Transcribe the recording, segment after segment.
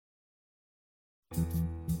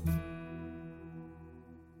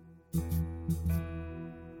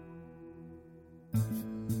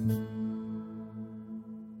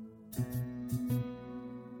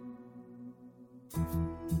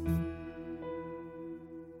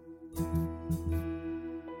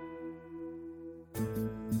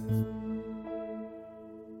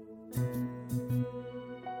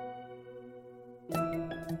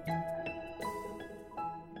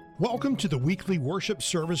Welcome to the weekly worship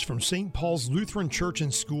service from St. Paul's Lutheran Church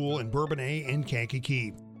and School in Bourbonnais and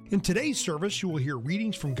Kankakee. In today's service, you will hear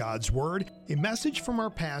readings from God's Word, a message from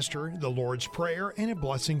our pastor, the Lord's Prayer, and a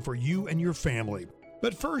blessing for you and your family.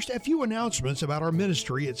 But first, a few announcements about our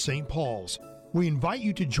ministry at St. Paul's. We invite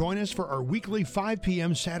you to join us for our weekly 5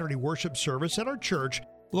 p.m. Saturday worship service at our church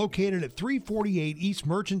located at 348 East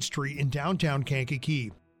Merchant Street in downtown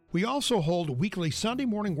Kankakee. We also hold weekly Sunday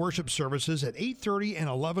morning worship services at 8:30 and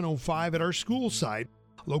 11:05 at our school site,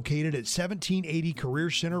 located at 1780 Career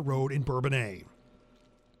Center Road in Bourbonnais.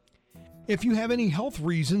 If you have any health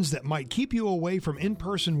reasons that might keep you away from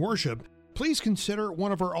in-person worship, please consider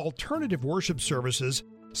one of our alternative worship services,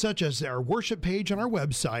 such as our worship page on our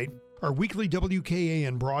website, our weekly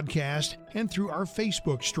WKAN broadcast, and through our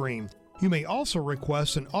Facebook stream. You may also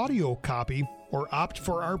request an audio copy or opt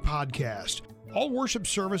for our podcast. All worship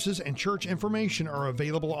services and church information are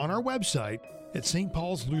available on our website at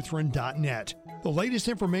stpaulslutheran.net. The latest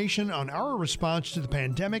information on our response to the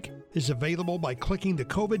pandemic is available by clicking the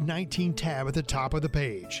COVID-19 tab at the top of the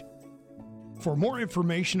page. For more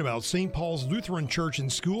information about St. Paul's Lutheran Church and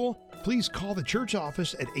School, please call the church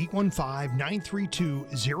office at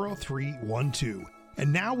 815-932-0312.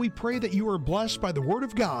 And now we pray that you are blessed by the Word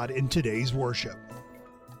of God in today's worship.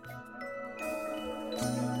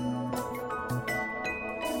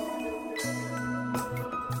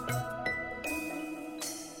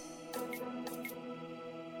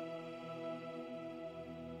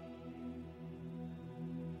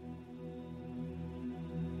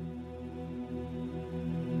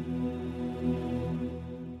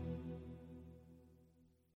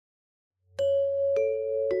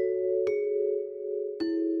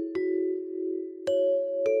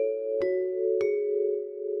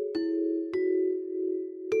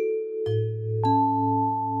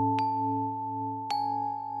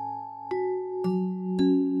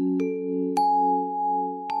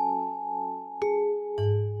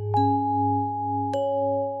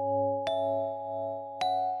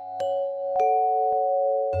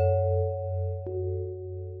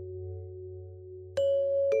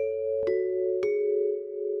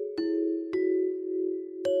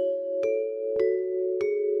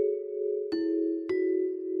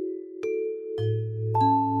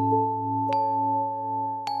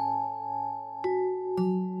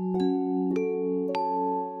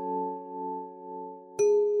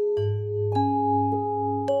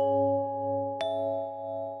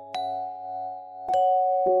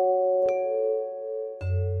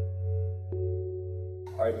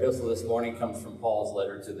 Our epistle this morning comes from Paul's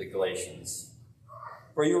letter to the Galatians.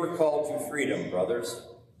 For you were called to freedom, brothers,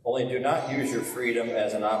 only do not use your freedom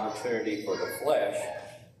as an opportunity for the flesh,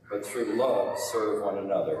 but through love serve one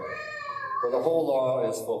another. For the whole law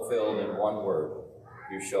is fulfilled in one word: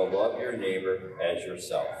 you shall love your neighbor as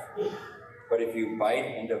yourself. But if you bite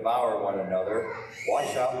and devour one another,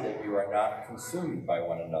 watch out that you are not consumed by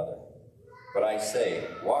one another. But I say,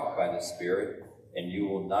 walk by the Spirit, and you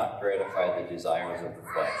will not gratify the desires of the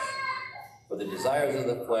flesh. For the desires of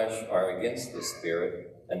the flesh are against the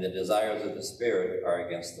Spirit, and the desires of the Spirit are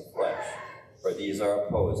against the flesh. For these are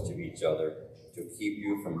opposed to each other, to keep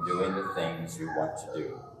you from doing the things you want to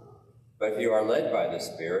do. But if you are led by the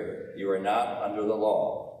Spirit, you are not under the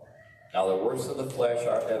law. Now the works of the flesh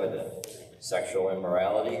are evident: sexual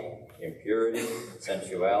immorality, impurity,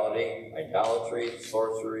 sensuality, idolatry,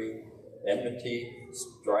 sorcery, enmity,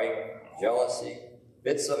 strife, jealousy,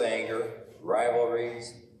 fits of anger,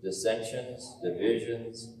 rivalries, dissensions,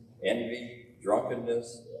 divisions, envy,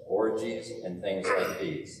 drunkenness, orgies, and things like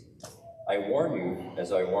these. I warn you,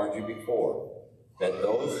 as I warned you before, that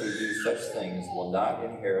those who do such things will not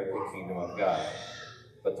inherit the kingdom of God.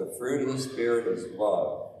 But the fruit of the Spirit is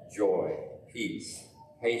love, joy, peace,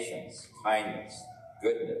 patience, kindness,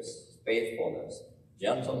 goodness, faithfulness,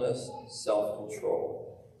 gentleness, self-control.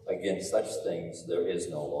 Against such things there is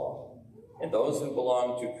no law. And those who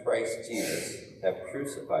belong to Christ Jesus have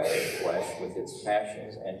crucified the flesh with its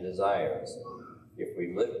passions and desires. If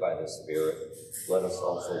we live by the Spirit, let us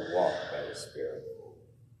also walk by the Spirit.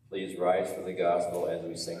 Please rise for the gospel as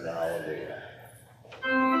we sing the Hallelujah. Hallelujah, hallelujah,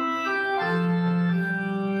 hallelujah.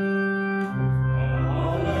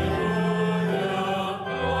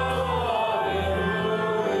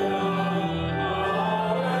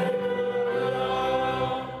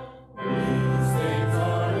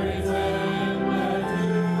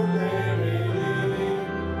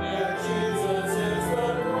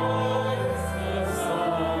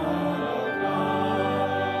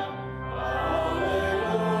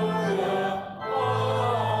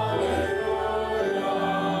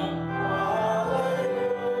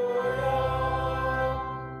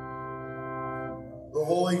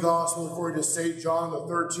 Gospel according to St. John, the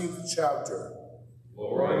 13th chapter.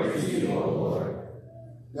 Glory to you, O Lord.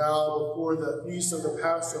 Now, before the feast of the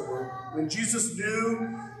Passover, when Jesus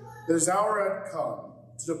knew that his hour had come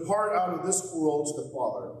to depart out of this world to the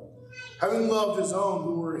Father, having loved his own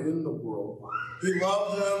who were in the world, he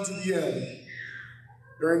loved them to the end.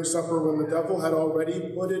 During supper, when the devil had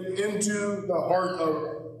already put it into the heart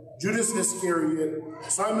of Judas Iscariot,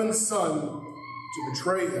 Simon's son, to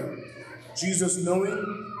betray him, Jesus,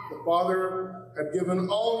 knowing the Father had given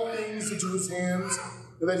all things into his hands,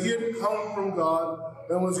 and that he had come from God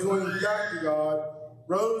and was going back to God,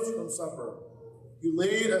 rose from supper. He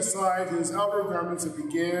laid aside his outer garments and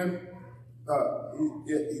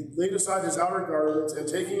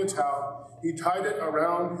taking a towel, he tied it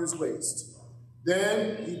around his waist.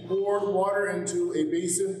 Then he poured water into a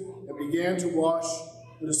basin and began to wash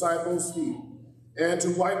the disciples' feet and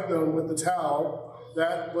to wipe them with the towel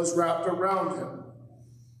that was wrapped around him.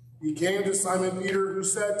 He came to Simon Peter, who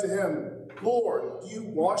said to him, Lord, do you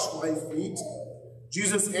wash my feet?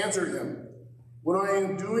 Jesus answered him, what I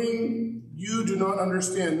am doing you do not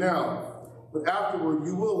understand now, but afterward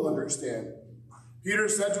you will understand. Peter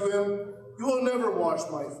said to him, you will never wash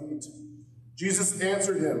my feet. Jesus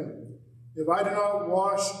answered him, if I do not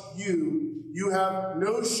wash you, you have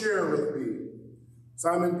no share with me.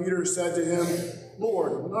 Simon Peter said to him,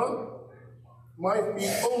 Lord, not my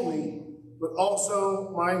feet only, but also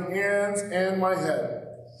my hands and my head.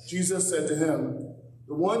 Jesus said to him,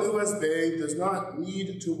 the one who has bathed does not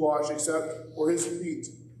need to wash except for his feet,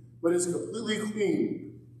 but is completely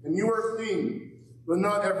clean. And you are clean, but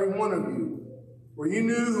not every one of you. For he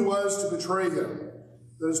knew who was to betray him.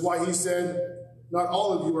 That is why he said, not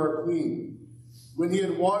all of you are clean. When he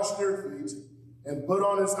had washed their feet and put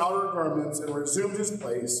on his outer garments and resumed his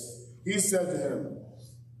place, he said to him,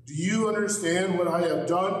 do you understand what I have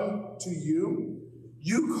done to you?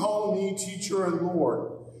 You call me teacher and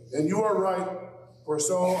Lord, and you are right, for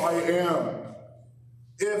so I am.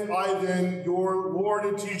 If I then, your Lord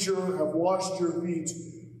and teacher, have washed your feet,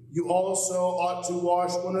 you also ought to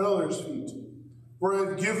wash one another's feet. For I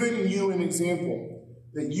have given you an example,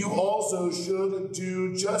 that you also should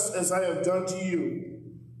do just as I have done to you.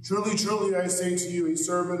 Truly, truly, I say to you, a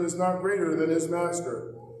servant is not greater than his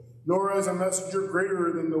master, nor is a messenger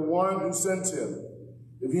greater than the one who sent him.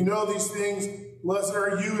 If you know these things, blessed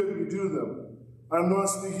are you if you do them. I am not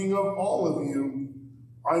speaking of all of you.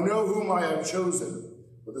 I know whom I have chosen,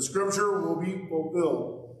 but the scripture will be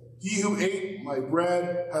fulfilled. He who ate my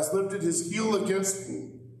bread has lifted his heel against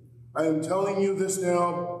me. I am telling you this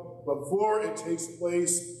now, before it takes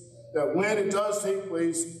place, that when it does take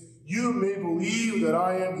place, you may believe that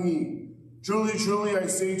I am he. Truly, truly, I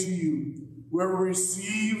say to you, whoever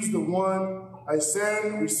receives the one I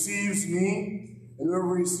send receives me, and whoever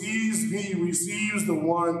receives me receives the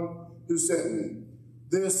one who sent me.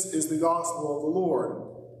 This is the gospel of the Lord.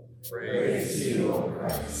 Praise to you, O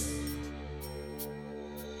Christ.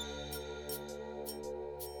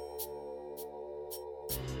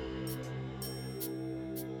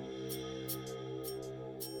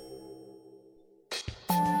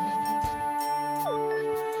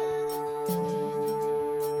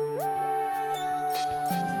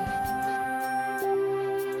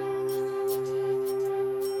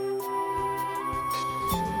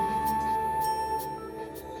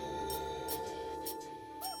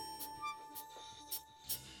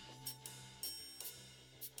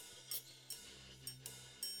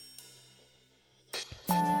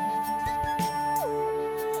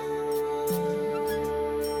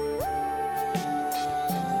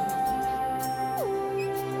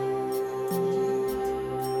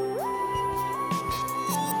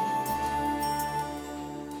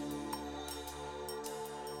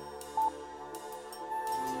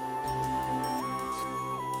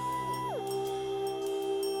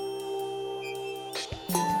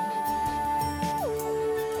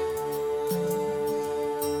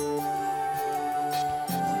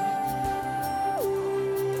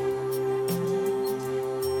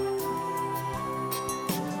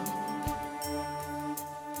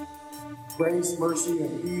 Grace, mercy,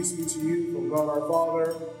 and peace be to you from God our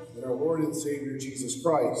Father and our Lord and Savior Jesus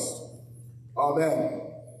Christ. Amen.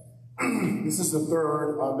 This is the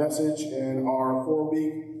third message in our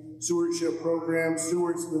 4-week stewardship program,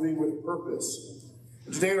 Stewards Living with Purpose.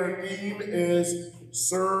 And today our theme is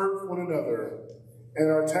Serve One Another. And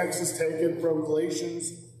our text is taken from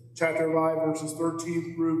Galatians chapter 5, verses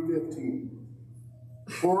 13 through 15.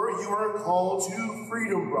 For you are called to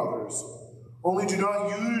freedom, brothers. Only do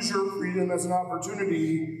not use your freedom as an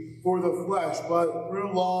opportunity for the flesh, but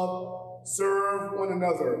through love serve one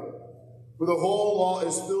another. For the whole law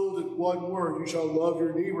is filled in one word: you shall love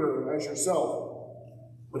your neighbor as yourself.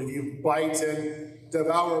 But if you bite and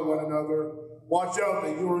devour one another, watch out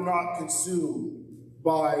that you are not consumed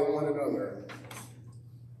by one another.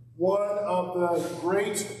 One of the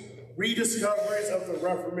great rediscoveries of the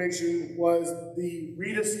Reformation was the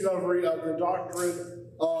rediscovery of the doctrine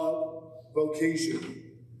of vocation.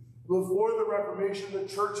 Before the Reformation, the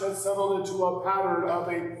church had settled into a pattern of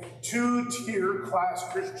a two-tier class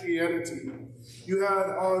Christianity. You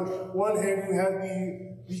had, on one hand, you had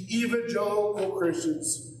the evangelical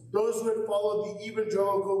Christians, those who had followed the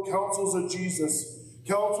evangelical counsels of Jesus,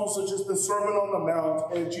 counsels such as the Sermon on the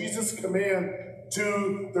Mount and Jesus' command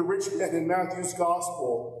to the rich man in Matthew's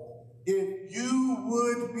Gospel. If you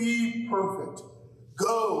would be perfect,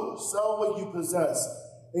 go, sell what you possess,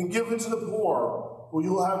 and give it to the poor, for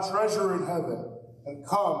you'll have treasure in heaven, and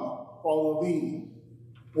come, follow me.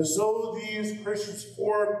 And so these Christians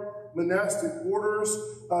formed monastic orders.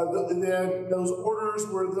 Those orders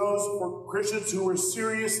were those for Christians who were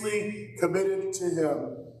seriously committed to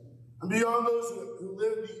him. And beyond those who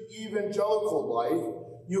lived the evangelical life,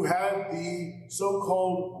 you had the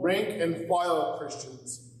so-called rank and file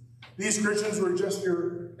Christians. These Christians were just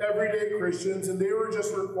your everyday Christians, and they were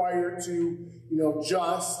just required to,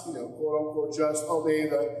 quote unquote, just obey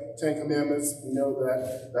the Ten Commandments. We know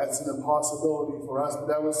that that's an impossibility for us, but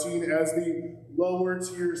that was seen as the lower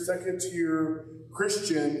tier, second tier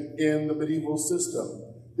Christian in the medieval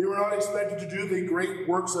system. They were not expected to do the great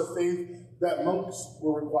works of faith that monks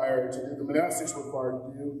were required to do, the monastics were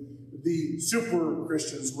required to do, the super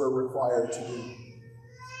Christians were required to do.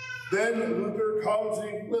 Then Luther comes and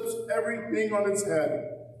he flips everything on its head.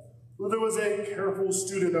 Luther was a careful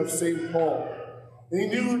student of St. Paul. And he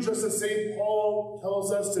knew, just as St. Paul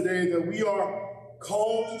tells us today, that we are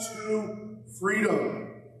called to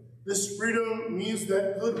freedom. This freedom means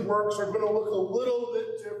that good works are going to look a little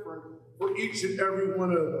bit different for each and every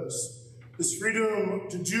one of us. This freedom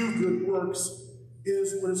to do good works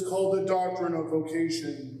is what is called the doctrine of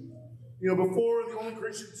vocation. Before, the only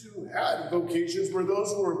Christians who had vocations were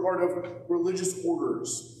those who were part of religious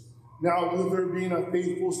orders. Now, Luther, being a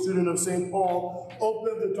faithful student of St. Paul,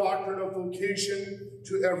 opened the doctrine of vocation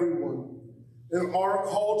to everyone. And our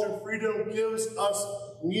call to freedom gives us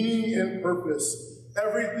meaning and purpose.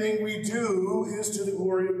 Everything we do is to the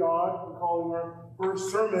glory of God. We're calling our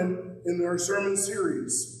first sermon in our sermon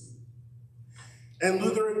series. And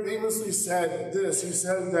Luther had famously said this. He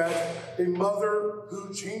said that a mother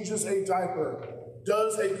who changes a diaper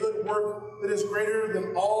does a good work that is greater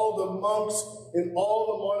than all the monks in all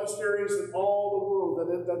the monasteries in all the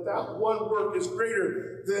world. That one work is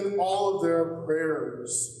greater than all of their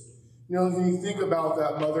prayers. When you think about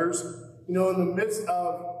that, mothers, in the midst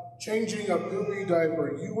of changing a poopy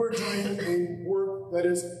diaper, you are doing a work that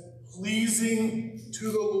is pleasing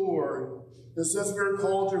to the Lord. It says we are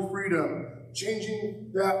called to freedom.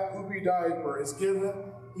 Changing that poopy diaper is given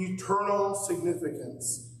eternal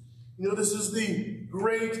significance. This is the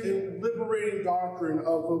great and liberating doctrine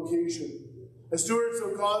of vocation. As stewards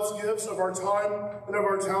of God's gifts, of our time and of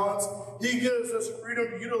our talents, he gives us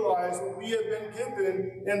freedom to utilize what we have been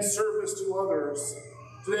given in service to others.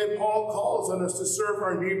 Today, Paul calls on us to serve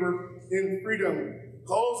our neighbor in freedom,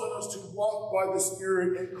 calls on us to walk by the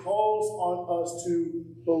Spirit, and calls on us to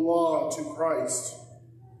belong to Christ.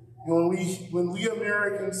 When we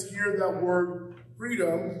Americans hear that word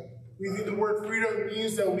freedom, we think the word freedom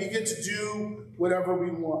means that we get to do whatever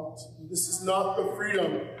we want. This is not the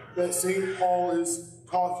freedom that St. Paul is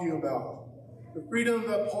talking about. The freedom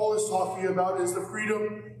that Paul is talking about is the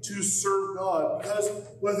freedom to serve God. Because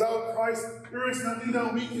without Christ, there is nothing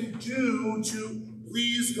that we can do to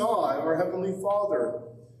please God, our Heavenly Father.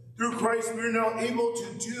 Through Christ, we are now able to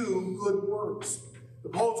do good works.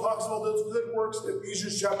 Paul talks about those good works in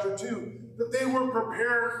Ephesians chapter 2, that they were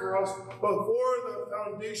prepared for us before the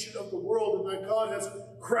foundation of the world, and that God has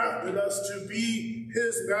crafted us to be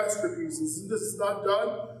his masterpieces. And this is not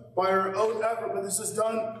done by our own effort, but this is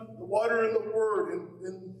done the water and the word,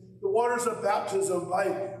 and the waters of baptism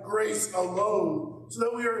by grace alone, so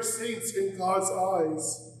that we are saints in God's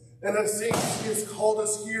eyes. And as saints, he has called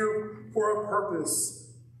us here for a purpose.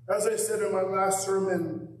 As I said in my last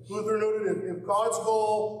sermon, Luther noted if God's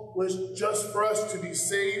goal was just for us to be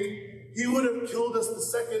saved, he would have killed us the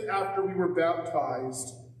second after we were baptized.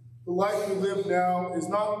 The life we live now is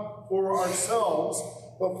not for ourselves,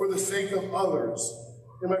 but for the sake of others.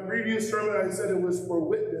 In my previous sermon, I said it was for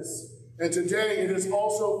witness, and today it is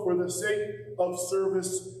also for the sake of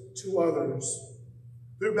service to others.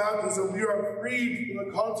 Through baptism, we are freed from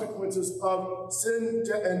the consequences of sin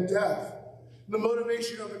and death. The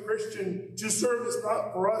motivation of the Christian to serve is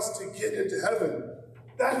not for us to get into heaven.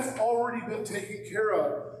 That's already been taken care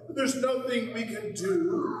of. There's nothing we can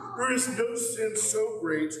do. There is no sin so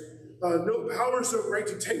great, no power so great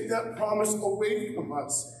to take that promise away from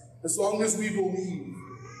us, as long as we believe.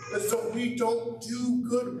 And so we don't do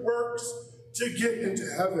good works to get into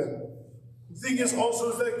heaven. The thing is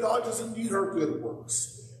also is that God doesn't need our good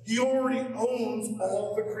works. He already owns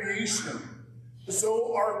all the creation.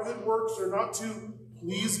 So our good works are not to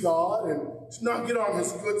please God and to not get on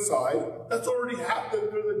his good side. That's already happened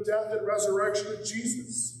through the death and resurrection of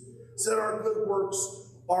Jesus. Said our good works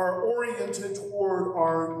are oriented toward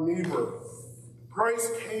our neighbor.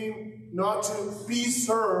 Christ came not to be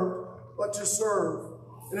served, but to serve.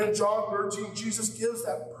 And in John 13, Jesus gives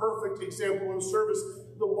that perfect example of service,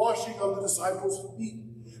 the washing of the disciples' feet.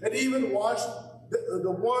 And even washed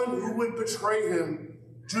the one who would betray him,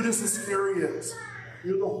 Judas Iscariot.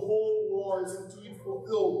 The whole law is indeed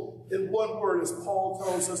fulfilled in one word, as Paul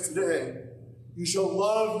tells us today. You shall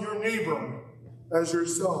love your neighbor as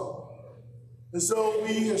yourself. And so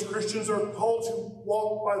we as Christians are called to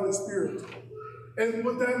walk by the Spirit. And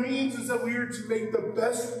what that means is that we are to make the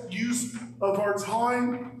best use of our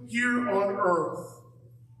time here on earth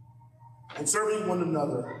and serving one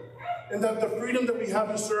another. And that the freedom that we have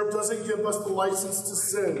to serve doesn't give us the license to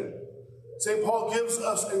sin. St. Paul gives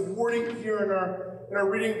us a warning here in our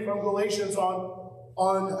reading from Galatians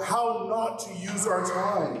on how not to use our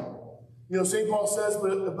time. St. Paul says,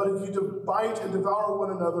 but if you bite and devour one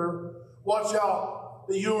another, watch out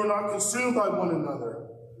that you are not consumed by one another.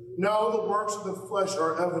 Now the works of the flesh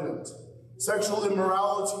are evident: sexual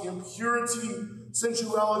immorality, impurity,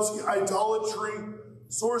 sensuality, idolatry,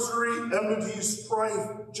 sorcery, enmity,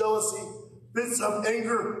 strife, jealousy, fits of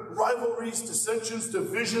anger, rivalries, dissensions,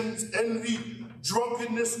 divisions, envy,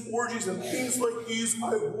 drunkenness, orgies, and things like these.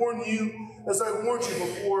 I warn you, as I warned you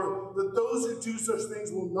before, that those who do such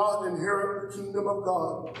things will not inherit the kingdom of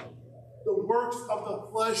God. The works of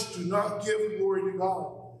the flesh do not give glory to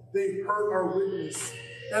God. They hurt our witness.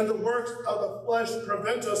 And the works of the flesh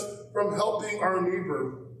prevent us from helping our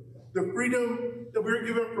neighbor. The freedom that we're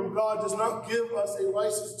given from God does not give us a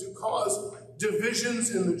license to cause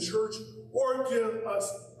divisions in the church or give us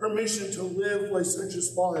permission to live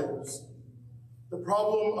licentious lives. The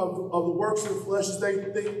problem of the works of the flesh is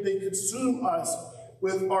they consume us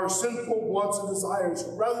with our sinful wants and desires,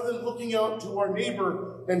 rather than looking out to our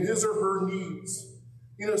neighbor and his or her needs.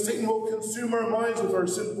 Satan will consume our minds with our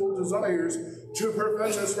sinful desires to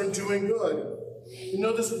prevent us from doing good.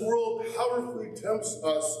 This world powerfully tempts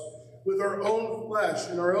us with our own flesh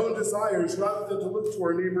and our own desires rather than to look to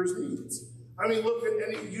our neighbor's needs. Look at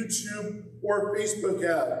any YouTube or Facebook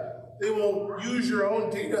ad. They will use your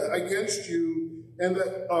own data against you and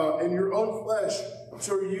your own flesh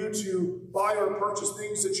for you to buy or purchase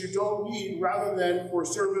things that you don't need rather than for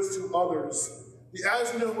service to others. The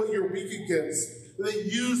ads know what you're weak against. They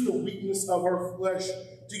use the weakness of our flesh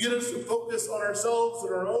to get us to focus on ourselves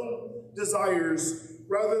and our own desires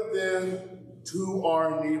rather than to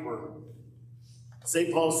our neighbor.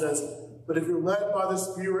 St. Paul says, but if you're led by the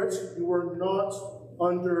Spirit, you are not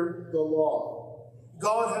under the law.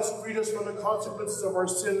 God has freed us from the consequences of our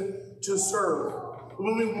sin to serve.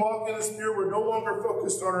 When we walk in the Spirit, we're no longer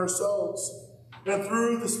focused on ourselves. And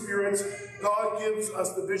through the Spirit, God gives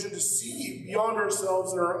us the vision to see beyond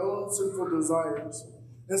ourselves and our own sinful desires.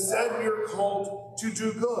 Instead, we are called to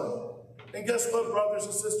do good. And guess what, brothers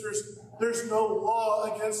and sisters? There's no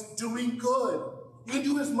law against doing good. You can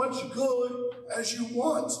do as much good as you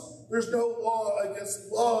want. There's no law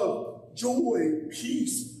against love, joy,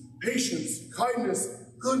 peace, patience, kindness,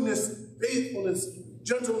 goodness, faithfulness,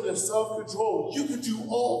 gentleness, self-control. You can do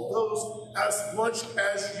all those as much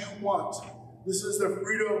as you want. This is the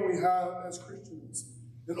freedom we have as Christians.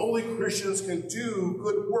 And only Christians can do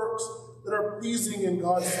good works that are pleasing in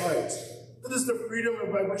God's sight. That is the freedom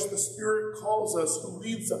by which the Spirit calls us, who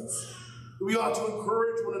leads us. We ought to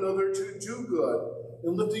encourage one another to do good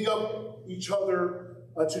and lifting up each other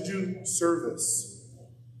to do service.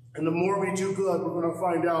 And the more we do good, we're going to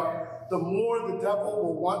find out, the more the devil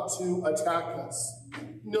will want to attack us.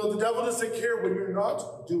 The devil doesn't care when you're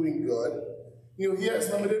not doing good. He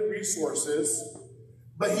has limited resources,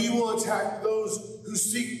 but he will attack those who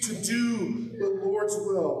seek to do the Lord's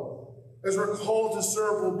will. As we're called to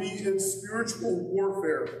serve, will be in spiritual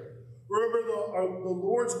warfare. Remember the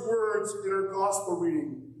Lord's words in our gospel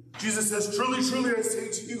reading. Jesus says, truly, truly, I say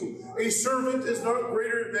to you, a servant is not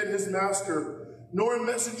greater than his master, nor a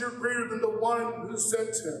messenger greater than the one who sent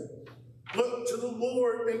him. Look to the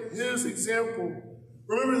Lord and his example.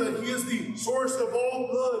 Remember that he is the source of all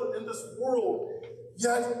good in this world.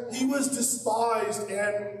 yet he was despised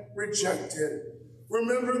and rejected.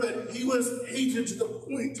 Remember that he was hated to the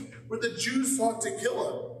point where the Jews sought to kill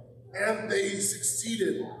him, and they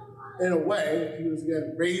succeeded. In a way, he was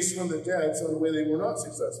again raised from the dead, so in a way they were not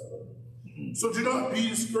successful. So do not be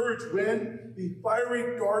discouraged when the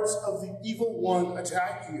fiery darts of the evil one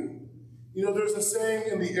attack you. You know, there's a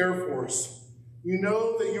saying in the Air Force, you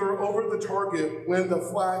know that you're over the target when the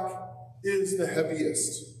flak is the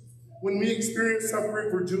heaviest. When we experience suffering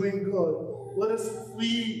for doing good, let us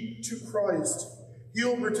flee to Christ. He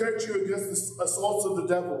will protect you against the assaults of the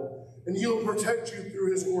devil, and he will protect you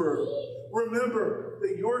through his word. Remember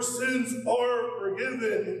that your sins are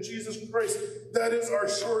forgiven in Jesus Christ. That is our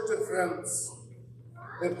sure defense.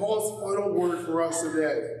 And Paul's final word for us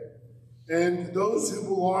today. And those who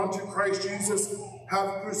belong to Christ Jesus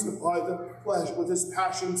have crucified the flesh with its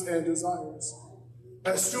passions and desires.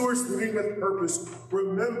 As stewards living with purpose,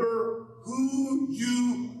 remember who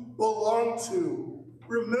you belong to.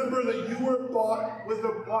 Remember that you were bought with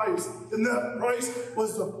a price, and that price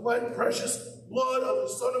was the precious blood of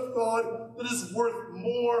the Son of God that is worth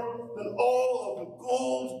more than all of the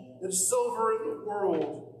gold and silver in the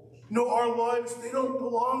world. No, our lives, they don't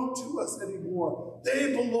belong to us anymore.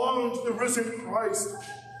 They belong to the risen Christ.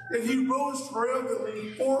 And he rose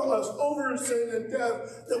triumphantly for us over sin and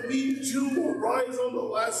death, that we too will rise on the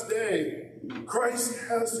last day. Christ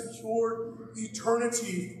has secured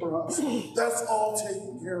eternity for us. That's all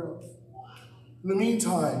taken care of. In the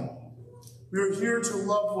meantime, we are here to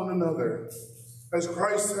love one another. As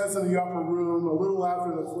Christ says in the upper room, a little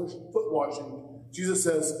after the foot washing, Jesus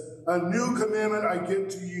says, "A new commandment I give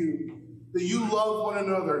to you, that you love one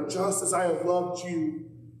another just as I have loved you.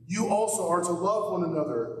 You also are to love one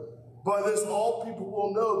another. By this all people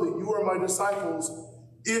will know that you are my disciples,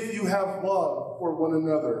 if you have love for one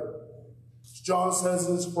another." John says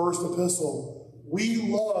in his first epistle, we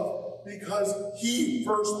love because he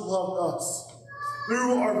first loved us.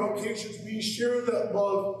 Through our vocations, we share that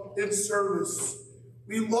love in service.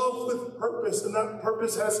 We love with purpose, and that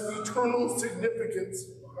purpose has eternal significance.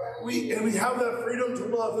 We have that freedom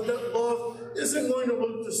to love, and that love isn't going to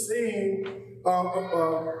look the same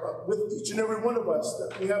with each and every one of us.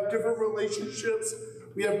 That we have different relationships,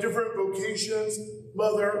 we have different vocations,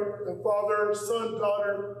 mother and father, son,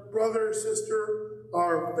 daughter, brother, sister,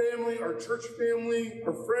 our family, our church family,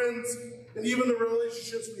 our friends, and even the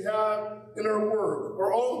relationships we have in our work,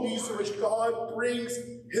 are all these in which God brings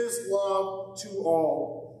his love to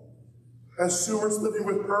all. As stewards living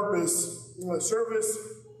with purpose, service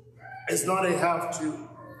is not a have to.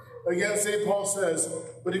 Again, St. Paul says,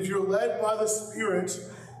 but if you're led by the Spirit,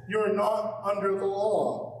 you're not under the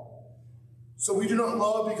law. So we do not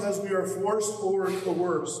love because we are forced or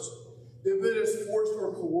coerced. If it is forced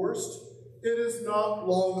or coerced, it is not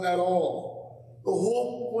love at all. The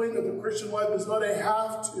whole point of the Christian life is not a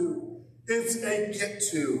have to, it's a get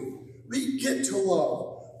to. We get to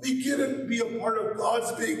love. We get to be a part of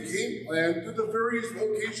God's big game plan through the various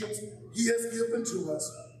vocations he has given to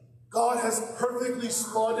us. God has perfectly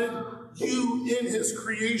slotted you in his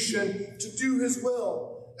creation to do his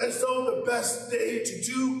will. And so the best day to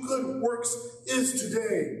do good works is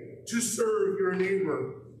today, to serve your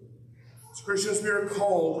neighbor. As Christians, we are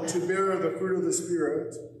called to bear the fruit of the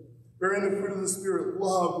Spirit. Bearing the fruit of the Spirit,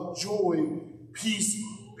 love, joy, peace,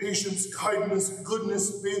 patience, kindness,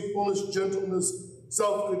 goodness, faithfulness, gentleness,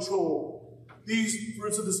 self-control. These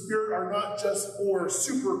fruits of the Spirit are not just for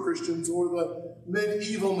super Christians or the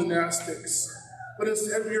medieval monastics, but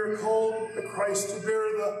instead we are called by Christ to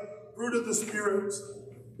bear the fruit of the Spirit.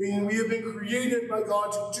 Meaning we have been created by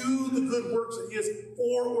God to do the good works that he has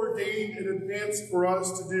foreordained in advance for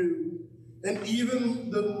us to do. And even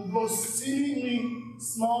the most seemingly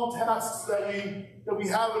small tasks that we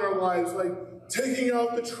have in our lives, like taking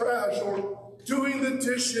out the trash or doing the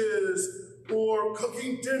dishes or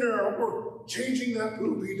cooking dinner or changing that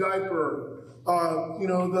poopy diaper,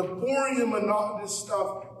 the boring and monotonous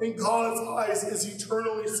stuff in God's eyes is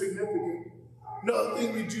eternally significant.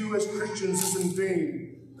 Nothing we do as Christians is in vain.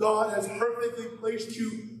 God has perfectly placed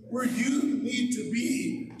you where you need to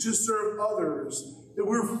be to serve others. That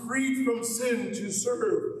we're freed from sin to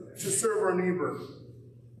serve our neighbor.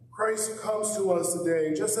 Christ comes to us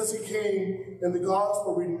today, just as he came in the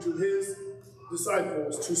gospel reading to his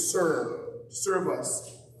disciples to serve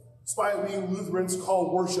us. That's why we Lutherans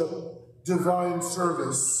call worship divine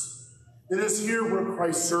service. It is here where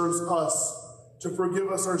Christ serves us to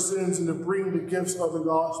forgive us our sins and to bring the gifts of the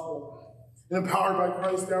gospel. And empowered by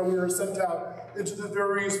Christ, now we are sent out into the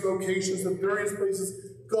various vocations, the various places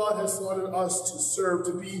God has slotted us to serve,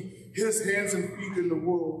 to be his hands and feet in the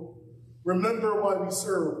world. Remember why we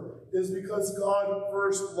serve. is because God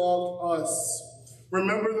first loved us.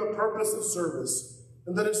 Remember the purpose of service,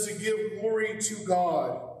 and that is to give glory to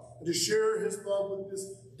God and to share his love with this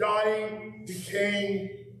dying, decaying,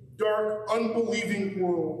 dark, unbelieving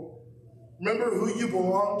world. Remember who you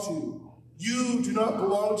belong to. You do not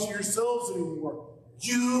belong to yourselves anymore.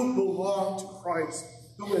 You belong to Christ,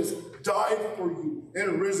 who has died for you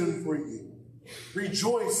and risen for you.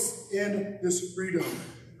 Rejoice in this freedom,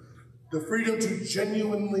 the freedom to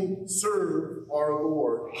genuinely serve our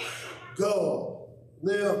Lord. Go,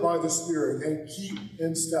 live by the Spirit, and keep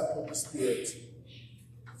in step with the Spirit.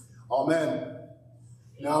 Amen.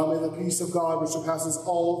 Now may the peace of God, which surpasses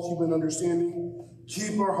all human understanding,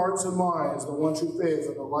 keep our hearts and minds in the one true faith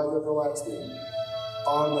of the life everlasting.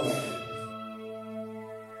 Amen.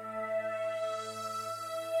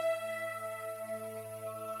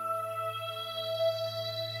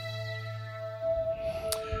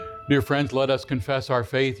 Dear friends, let us confess our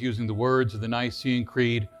faith using the words of the Nicene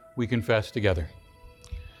Creed we confess together.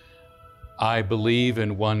 I believe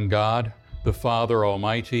in one God, the Father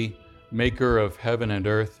Almighty, maker of heaven and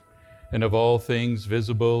earth, and of all things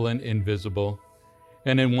visible and invisible,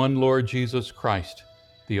 and in one Lord Jesus Christ,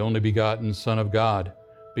 the only begotten Son of God,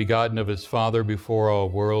 begotten of his Father before all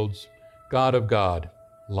worlds, God of God,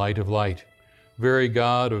 light of light, very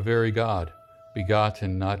God of very God,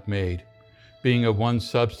 begotten, not made, being of one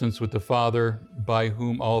substance with the Father, by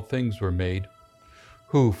whom all things were made,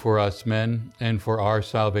 who for us men and for our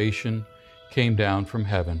salvation came down from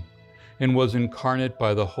heaven, and was incarnate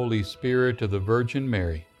by the Holy Spirit of the Virgin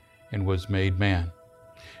Mary, and was made man,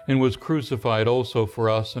 and was crucified also for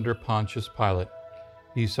us under Pontius Pilate.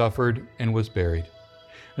 He suffered and was buried.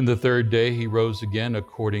 And the third day he rose again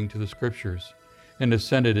according to the Scriptures, and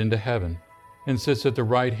ascended into heaven, and sits at the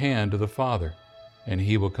right hand of the Father. And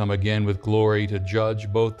he will come again with glory to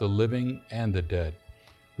judge both the living and the dead,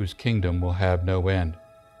 whose kingdom will have no end.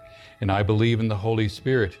 And I believe in the Holy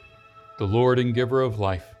Spirit, the Lord and giver of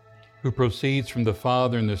life, who proceeds from the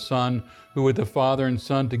Father and the Son, who with the Father and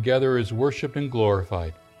Son together is worshipped and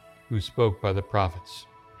glorified, who spoke by the prophets.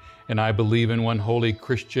 And I believe in one holy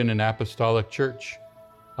Christian and apostolic church.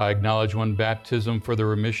 I acknowledge one baptism for the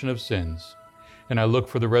remission of sins, and I look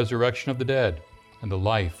for the resurrection of the dead and the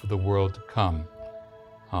life of the world to come.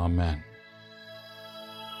 Amen.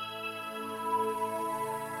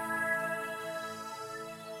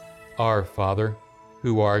 Our Father,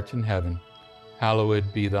 who art in heaven,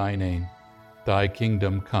 hallowed be thy name. Thy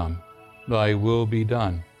kingdom come, thy will be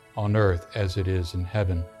done, on earth as it is in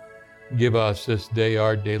heaven. Give us this day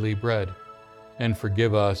our daily bread, and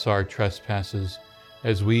forgive us our trespasses,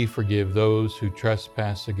 as we forgive those who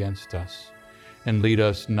trespass against us. And lead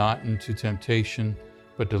us not into temptation,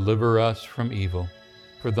 but deliver us from evil.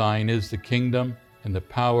 For thine is the kingdom, and the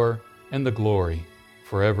power, and the glory,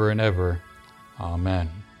 forever and ever. Amen.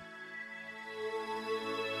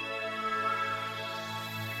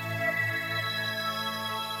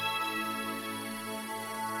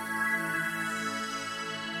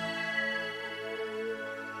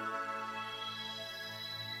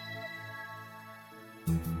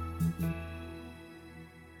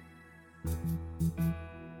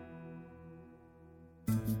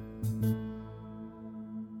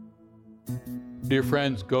 Dear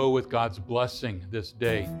friends, go with God's blessing this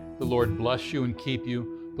day. The Lord bless you and keep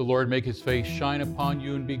you. The Lord make his face shine upon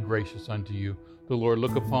you and be gracious unto you. The Lord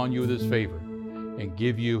look upon you with his favor and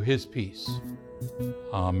give you his peace.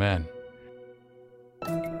 Amen.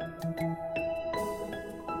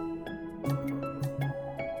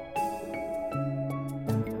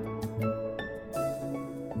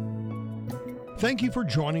 Thank you for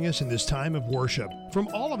joining us in this time of worship. From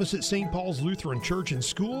all of us at St. Paul's Lutheran Church and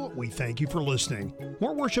School, we thank you for listening.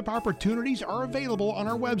 More worship opportunities are available on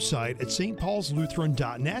our website at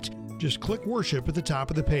stpaulslutheran.net. Just click worship at the top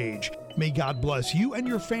of the page. May God bless you and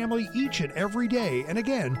your family each and every day. And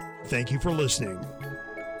again, thank you for listening.